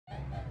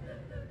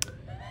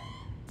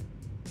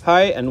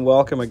Hi and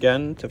welcome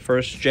again to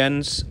First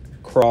Gen's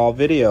crawl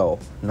video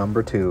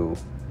number 2.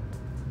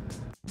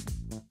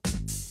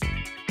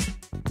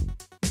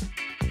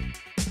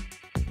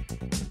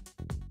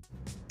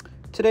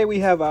 Today we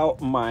have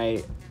out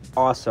my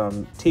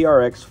awesome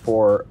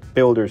trx4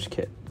 builder's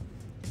kit.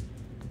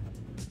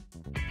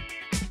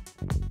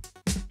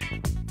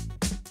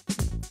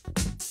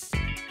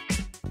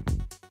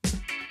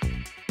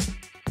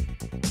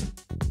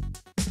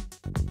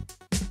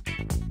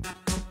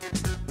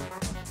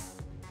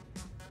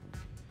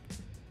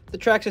 The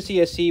Traxxas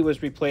ESC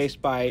was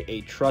replaced by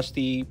a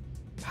trusty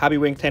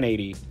Hobbywing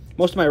 1080.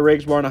 Most of my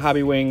rigs run a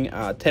Hobbywing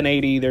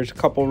 1080. There's a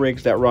couple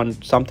rigs that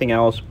run something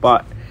else,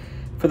 but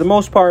for the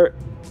most part,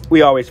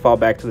 we always fall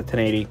back to the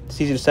 1080. It's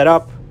easy to set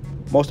up.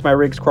 Most of my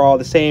rigs crawl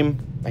the same.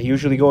 I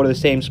usually go to the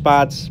same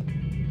spots.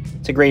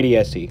 It's a great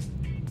ESC.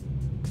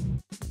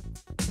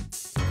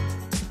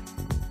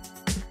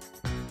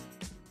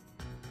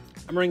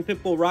 I'm running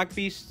Pitbull Rock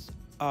Beasts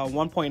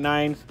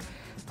 1.9.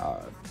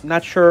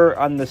 Not sure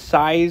on the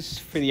size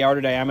for the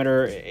outer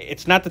diameter.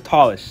 It's not the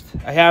tallest.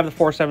 I have the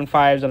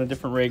 475s on a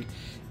different rig.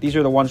 These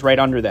are the ones right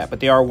under that, but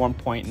they are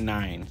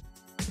 1.9.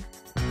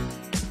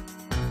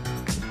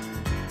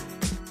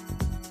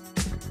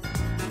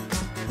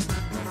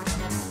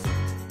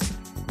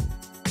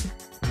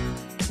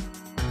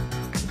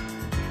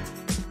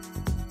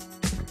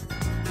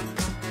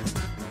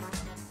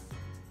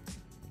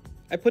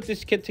 I put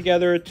this kit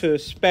together to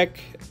spec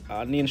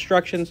on the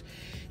instructions.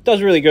 It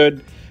does really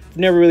good. I've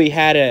never really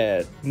had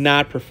it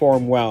not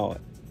perform well.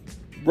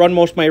 Run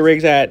most of my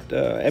rigs at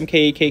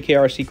MKE KK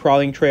RC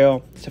crawling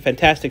trail. It's a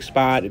fantastic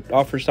spot. It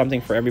offers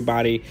something for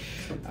everybody.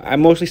 I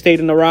mostly stayed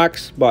in the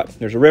rocks, but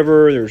there's a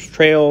river, there's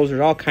trails,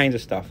 there's all kinds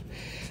of stuff.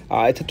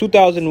 It's a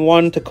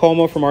 2001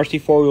 Tacoma from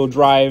rc4wd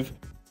drive.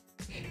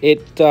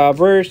 It's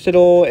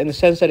versatile in the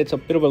sense that it's a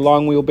bit of a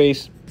long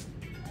wheelbase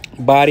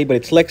body, but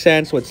it's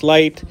Lexan, so it's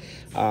light.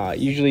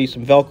 Usually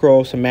some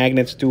Velcro, some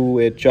magnets do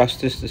it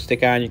justice to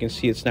stick on. You can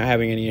see it's not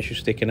having any issue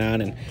sticking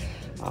on.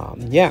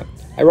 And yeah,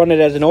 I run it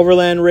as an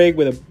overland rig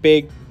with a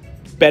big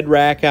bed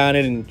rack on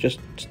it and just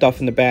stuff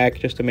in the back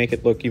just to make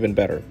it look even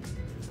better.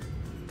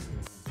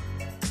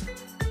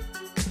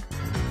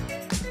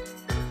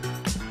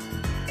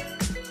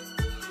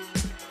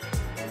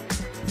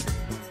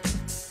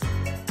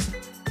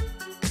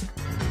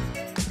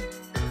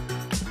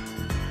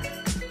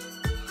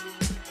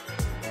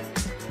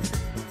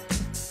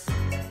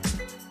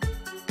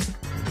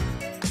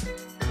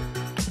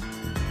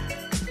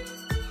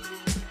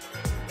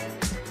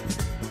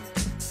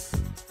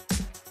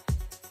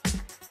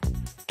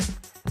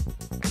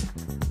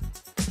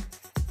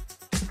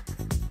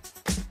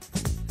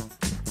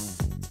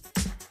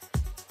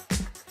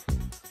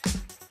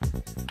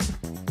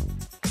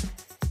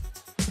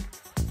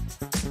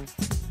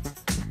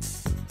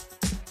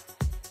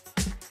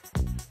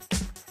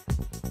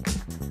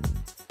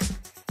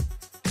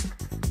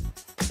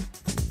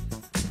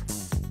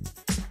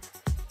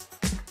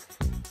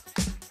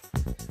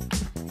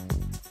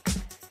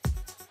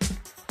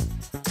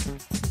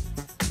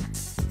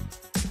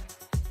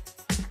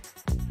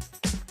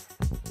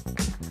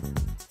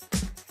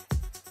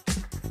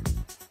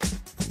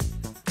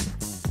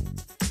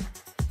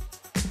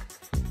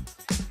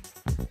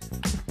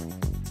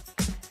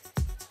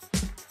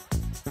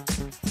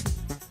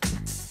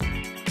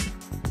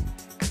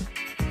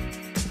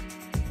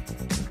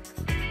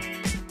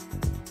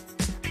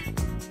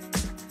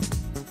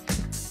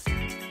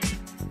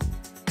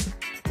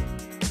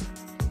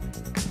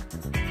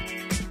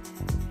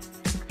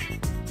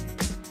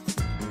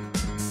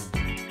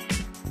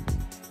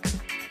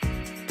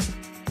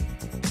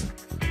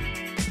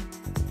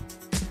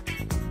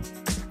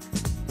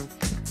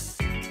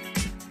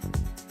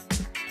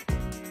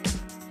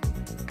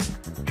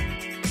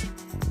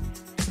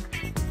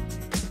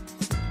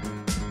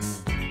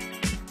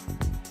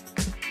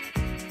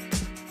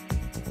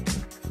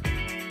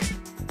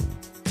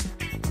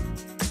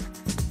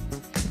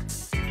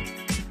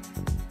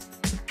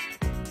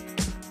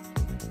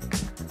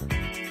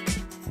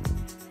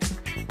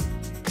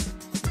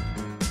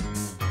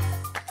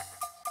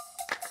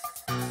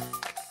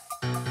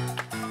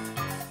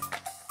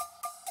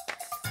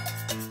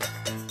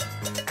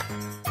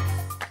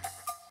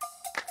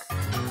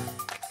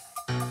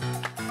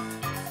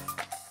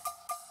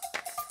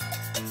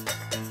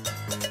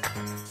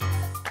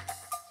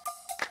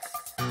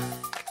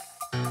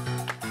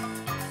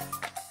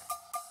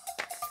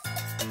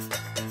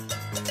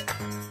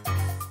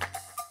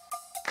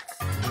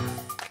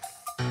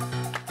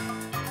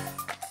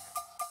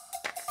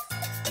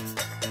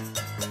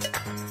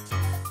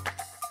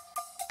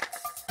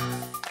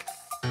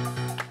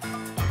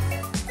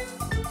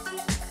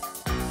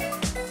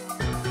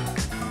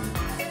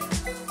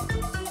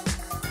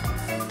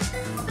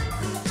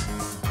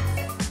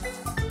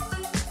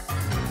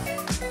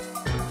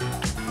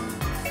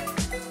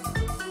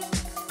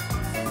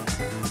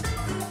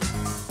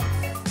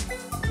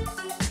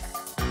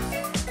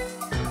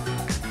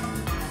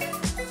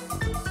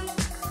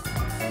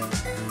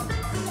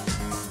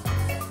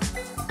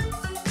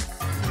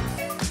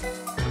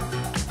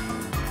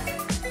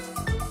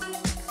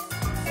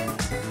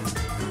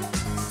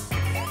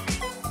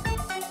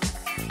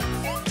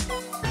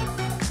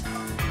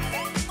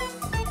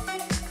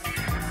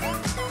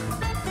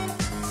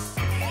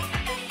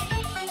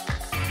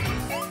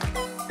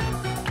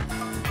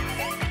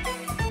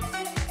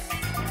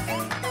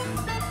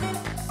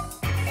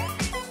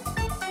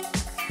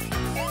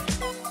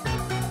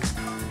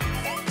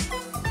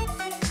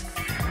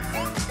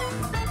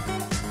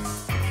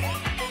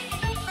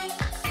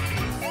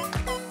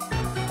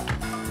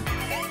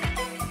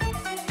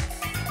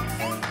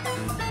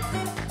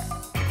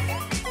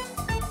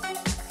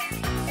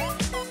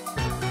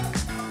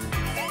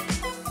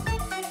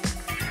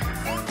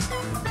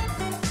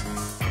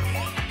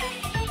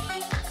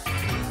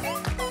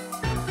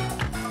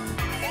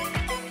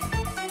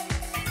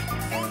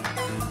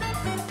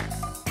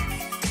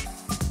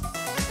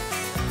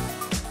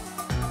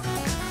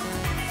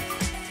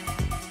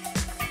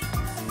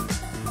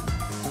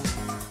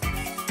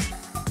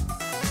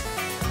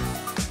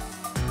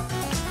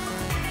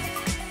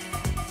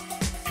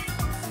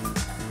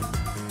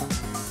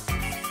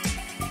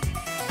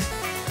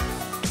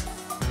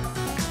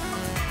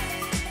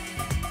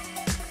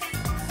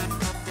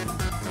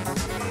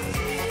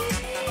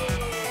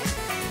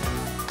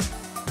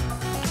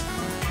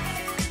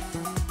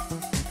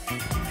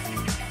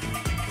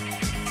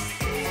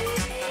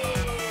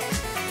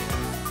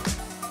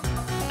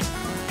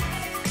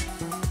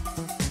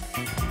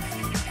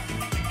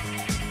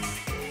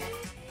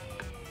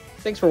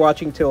 thanks for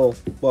watching till,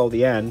 well,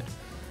 the end.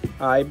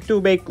 I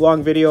do make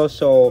long videos,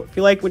 so if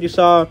you like what you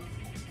saw,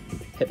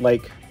 hit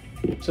like,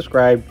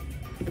 subscribe.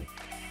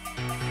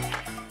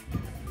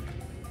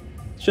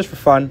 It's just for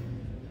fun.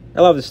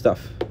 I love this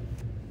stuff.